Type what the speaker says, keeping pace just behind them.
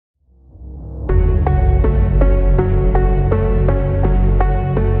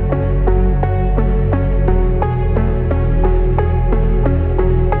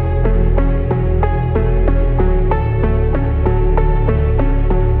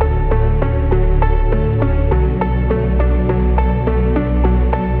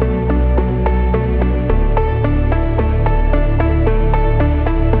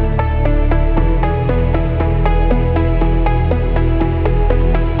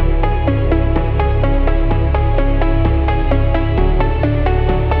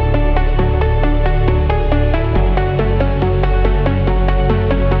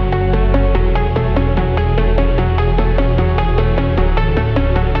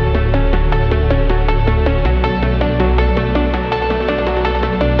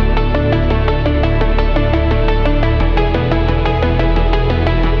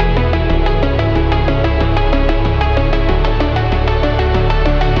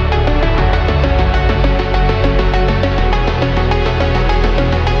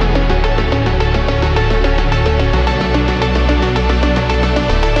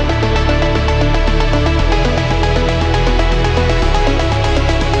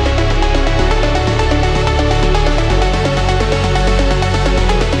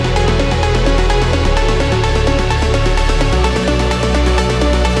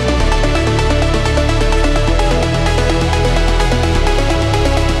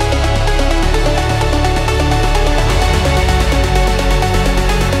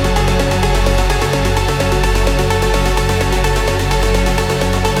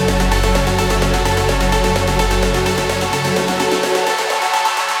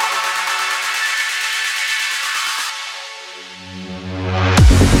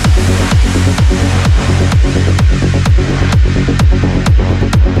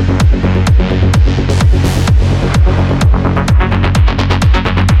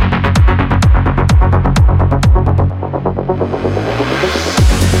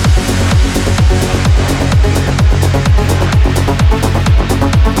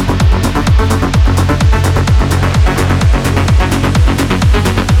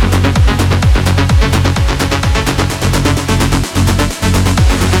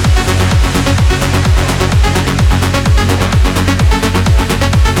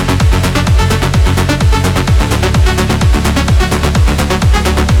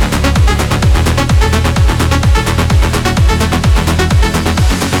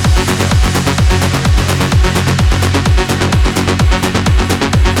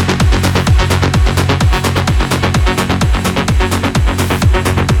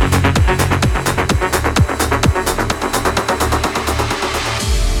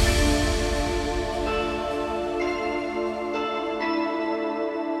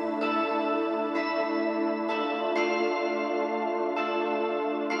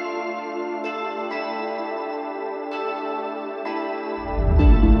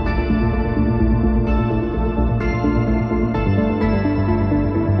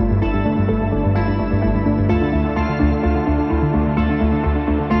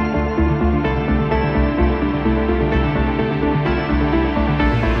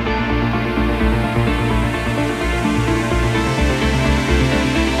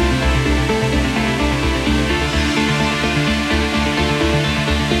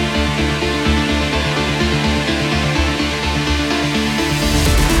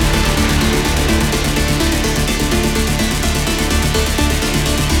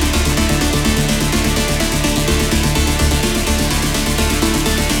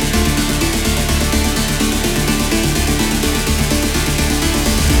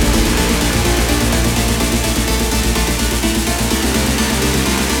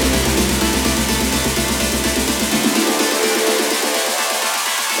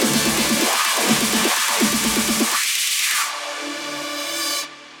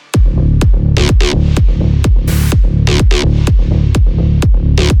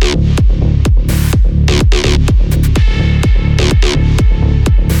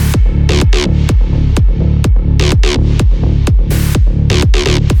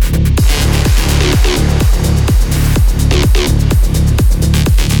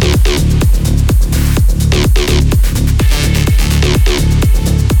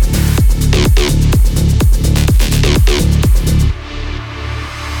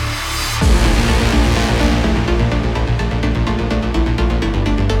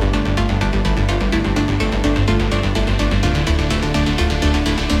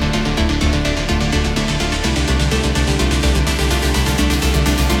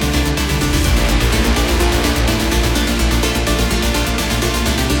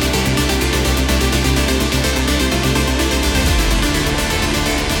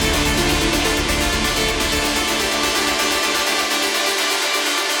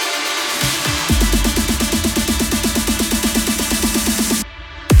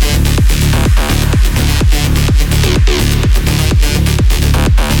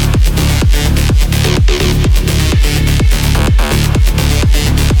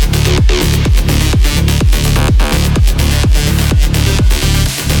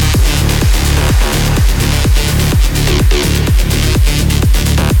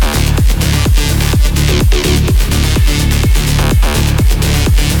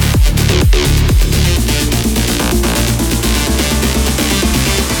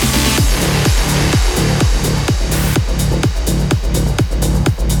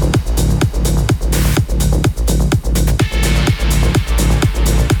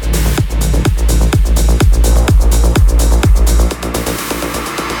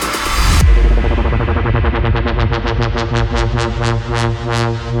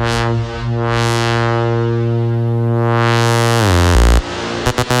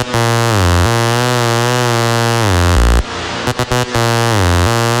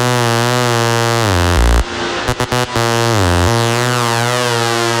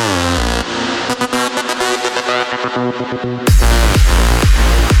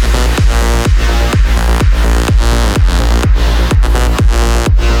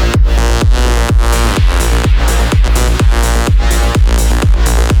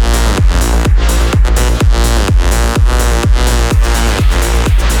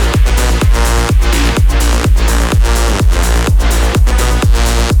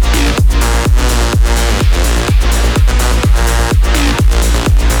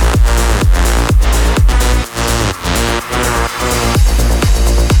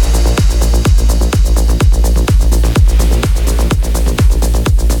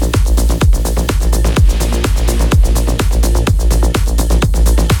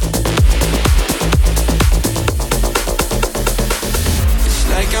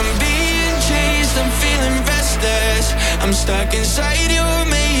I'm stuck inside your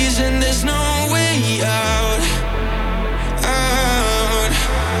maze and there's no way out, out.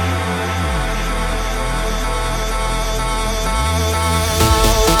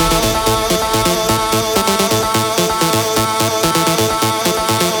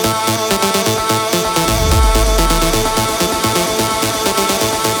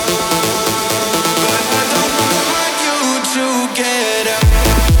 But I don't want you to get out.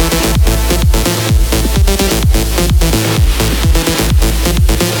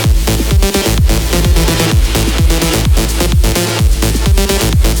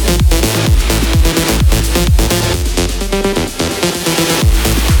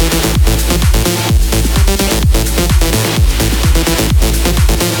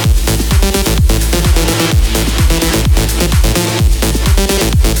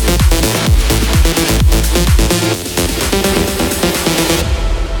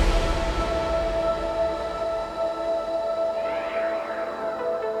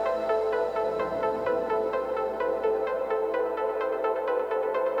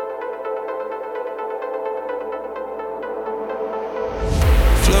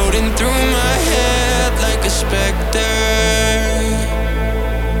 Floating through my head like a specter,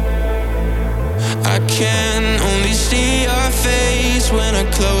 I can only see your face when I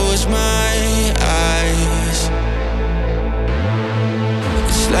close my eyes.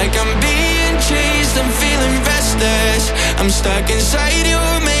 It's like I'm being chased, I'm feeling restless. I'm stuck inside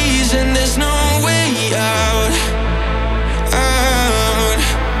your maze and there's no way out, out.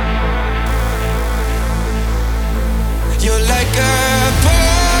 You're like a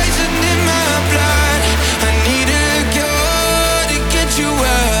poison in my blood. I need a cure to get you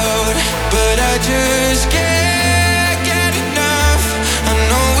out, but I just can't get enough. I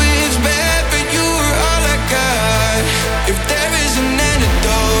know it's bad, but you were all I got. If there is an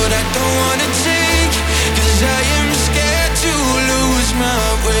antidote I don't wanna take, 'cause I am scared to lose my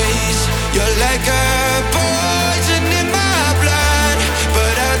ways. You're like a poison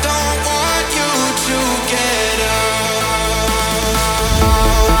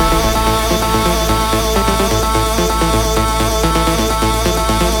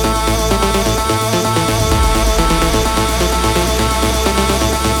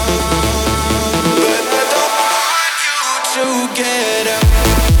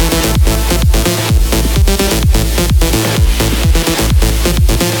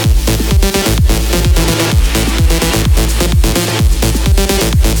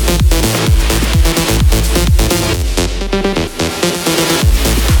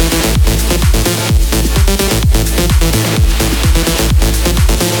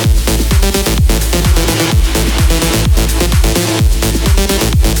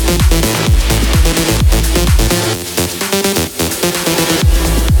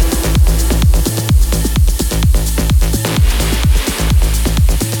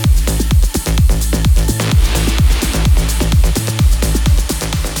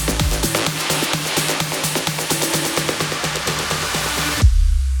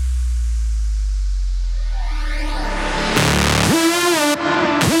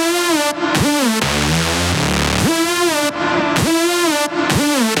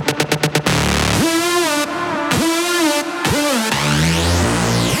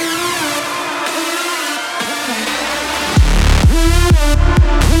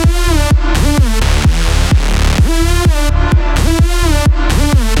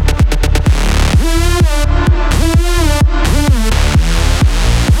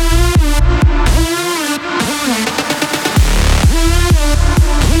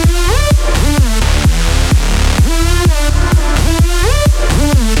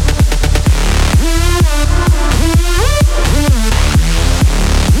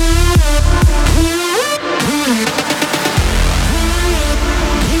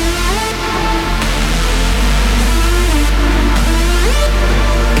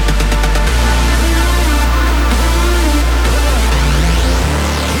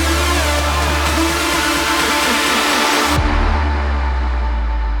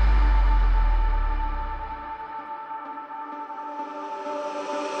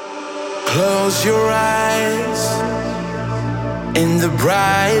Close your eyes in the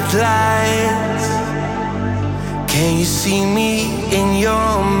bright lights. Can you see me in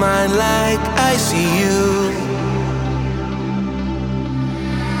your mind like I see you?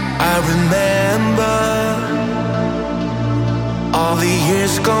 I remember all the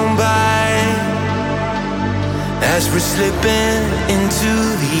years gone by as we're slipping into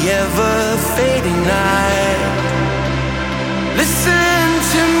the ever-fading night. Listen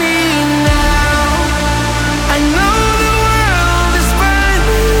to me now. I know the world is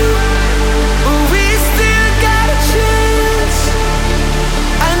burning, but we still got a chance.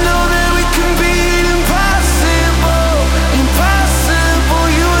 I know that we can beat impossible, impossible,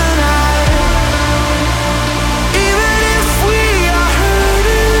 you and I. Even if we are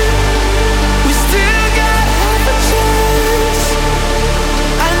hurting, we still got half a chance.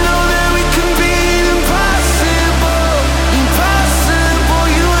 I know that we can beat impossible, impossible,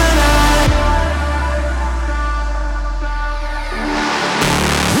 you and I.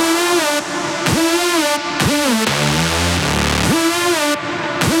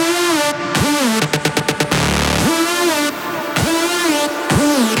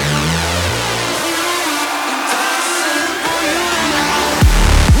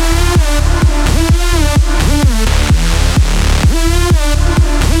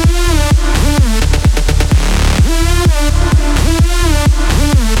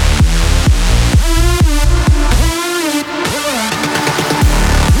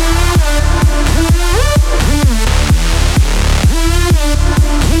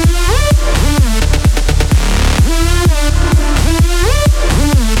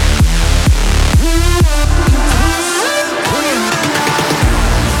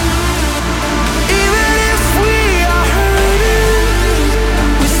 Even if we are hurting,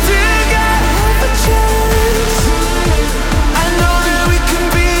 we still got half a chance. I know that we can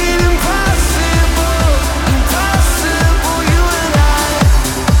beat impossible, impossible, you and I.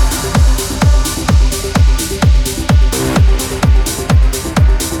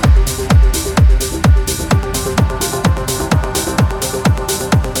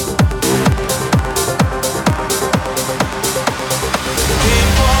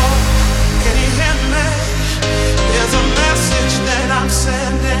 People, can you hear me? There's a message that I'm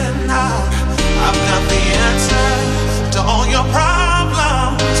sending out. I've got the answer to all your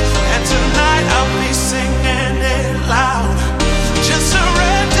problems, and tonight I'll be singing it loud. Just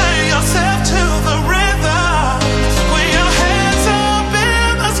surrender yourself to the rhythm. With your hands up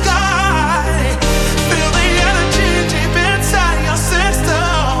in the sky, feel the energy deep inside your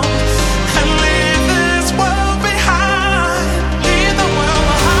system, and leave this world behind. Leave the world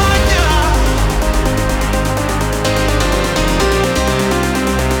behind you.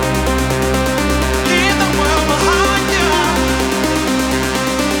 Leave the world behind you.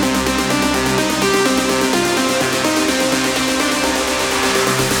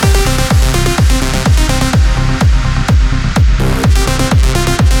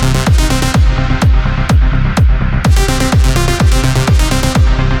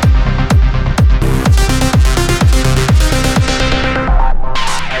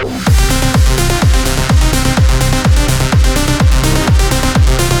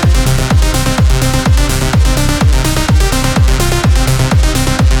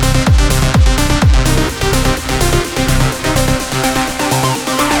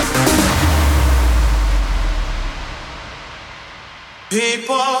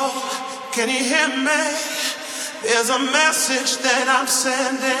 People, can you hear me? There's a message that I'm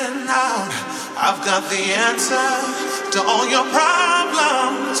sending out. I've got the answer to all your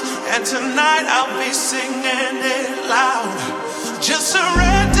problems, and tonight I'll be singing it loud. Just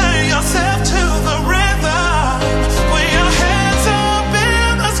surrender yourself to the rhythm. With your hands up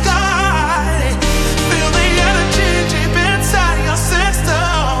in the sky, feel the energy deep inside your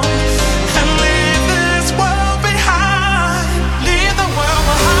system, and leave this world behind. Leave the world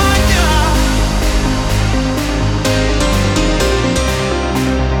behind you.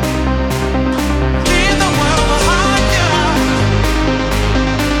 Leave the world behind you.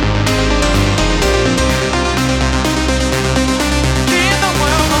 Leave the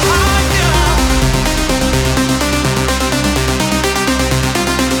world behind you.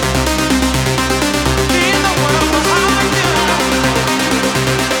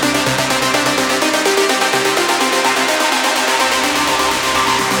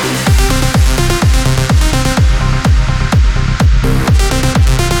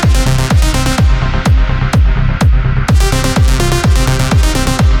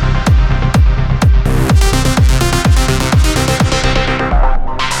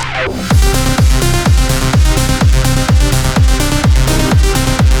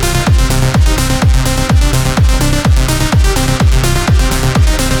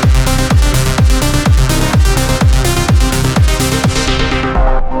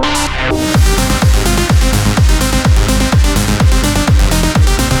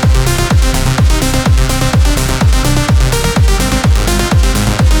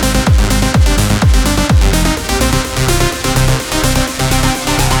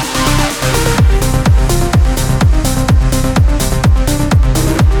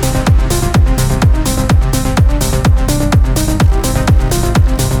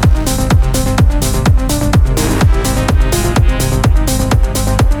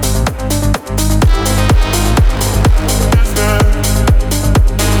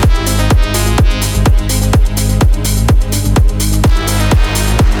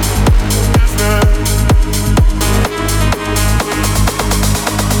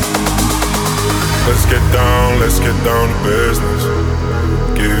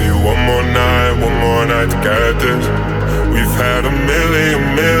 night to get this. We've had a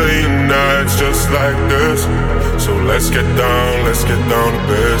million nights just like this. So let's get down to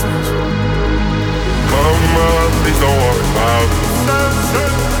business. Mama, please don't worry about it.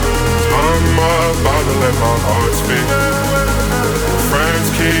 I'm about to let my heart speak. Friends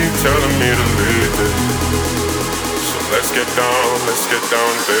keep telling me to leave this. So let's get down to business. Let's get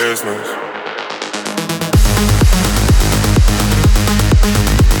down to business.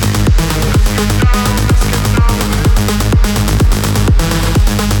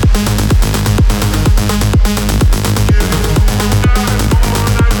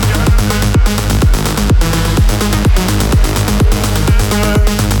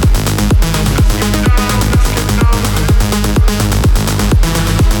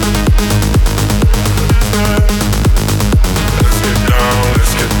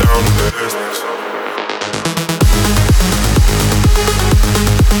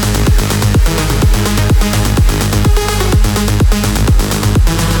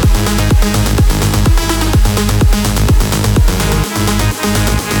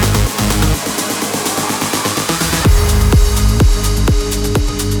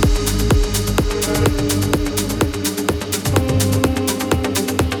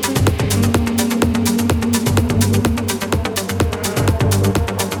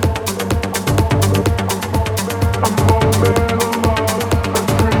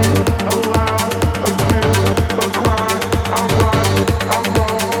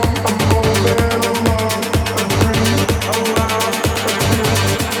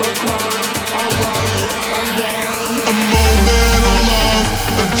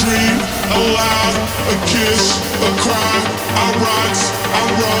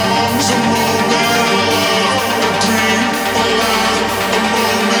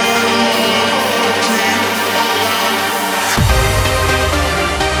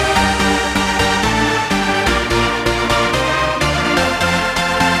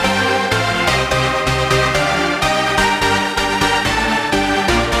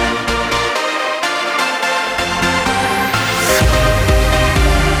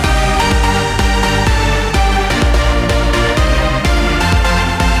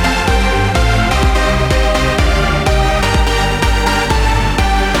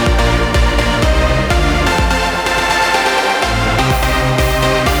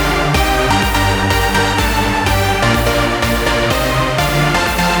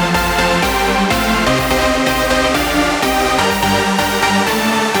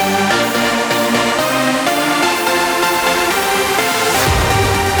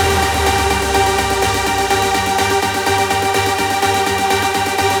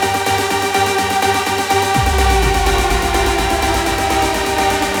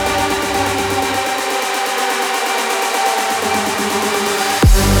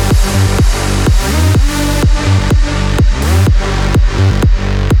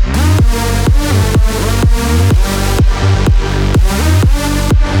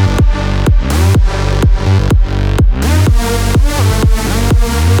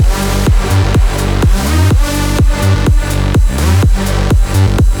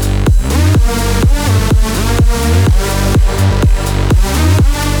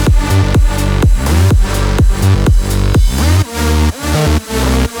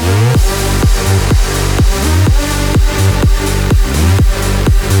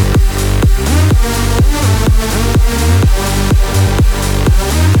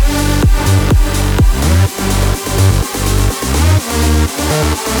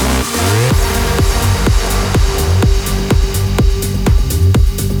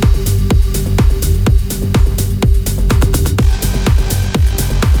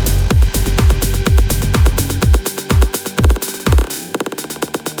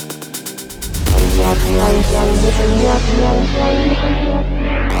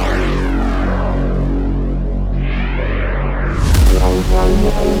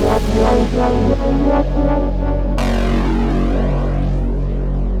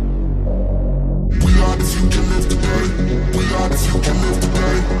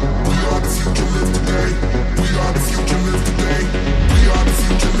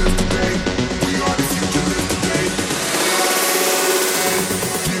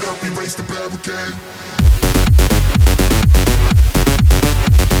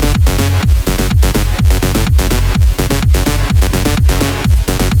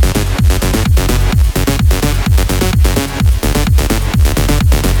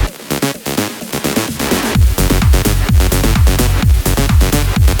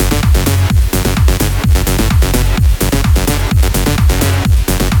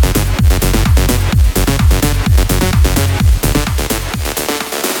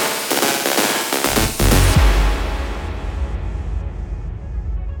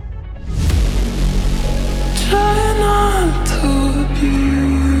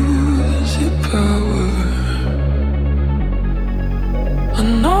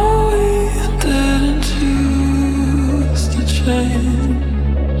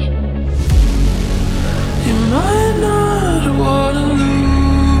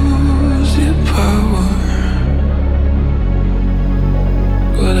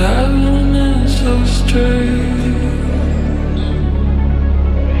 to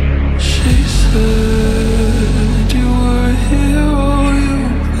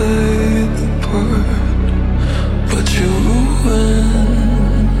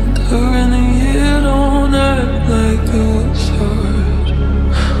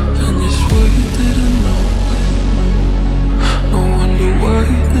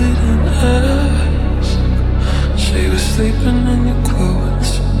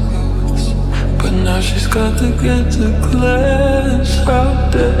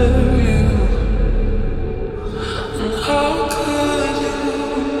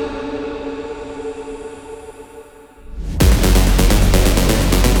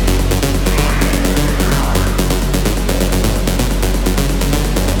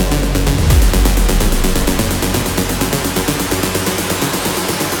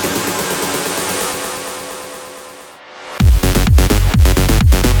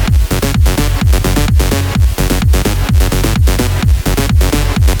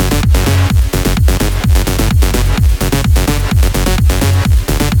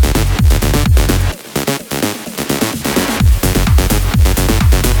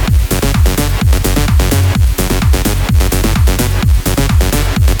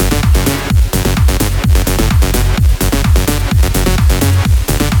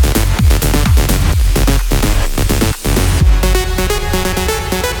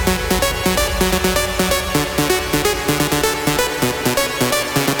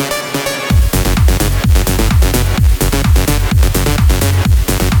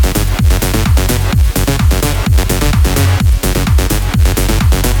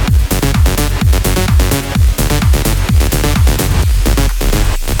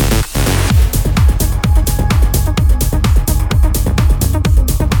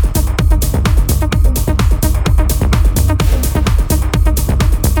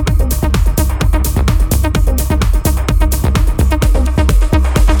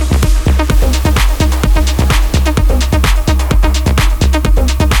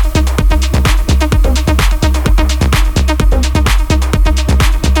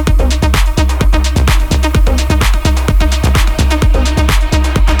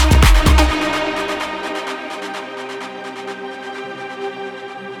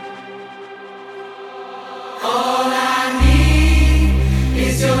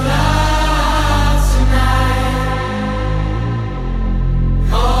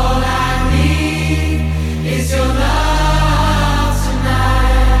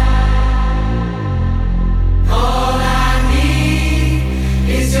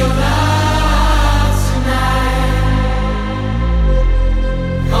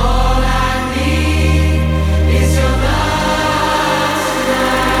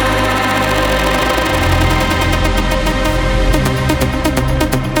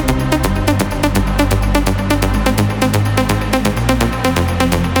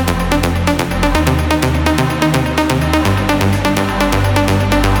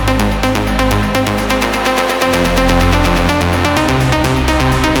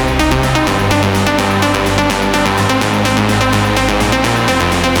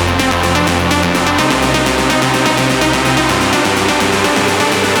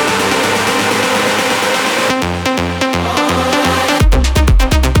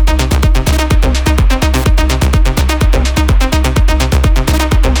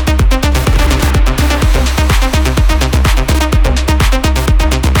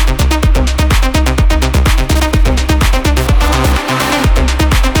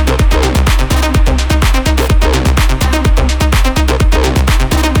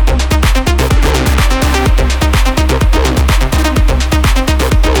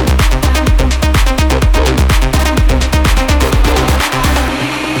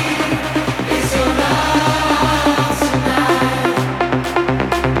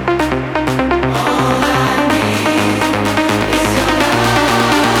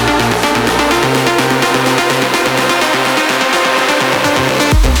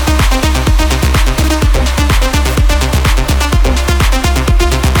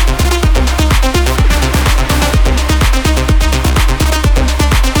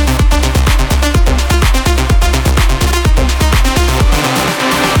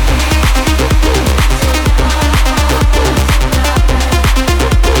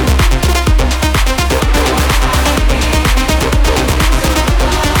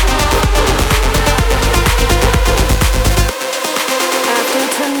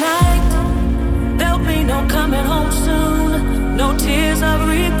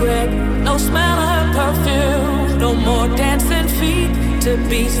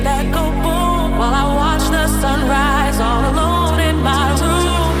beats that go boom while I watch the sunrise all alone.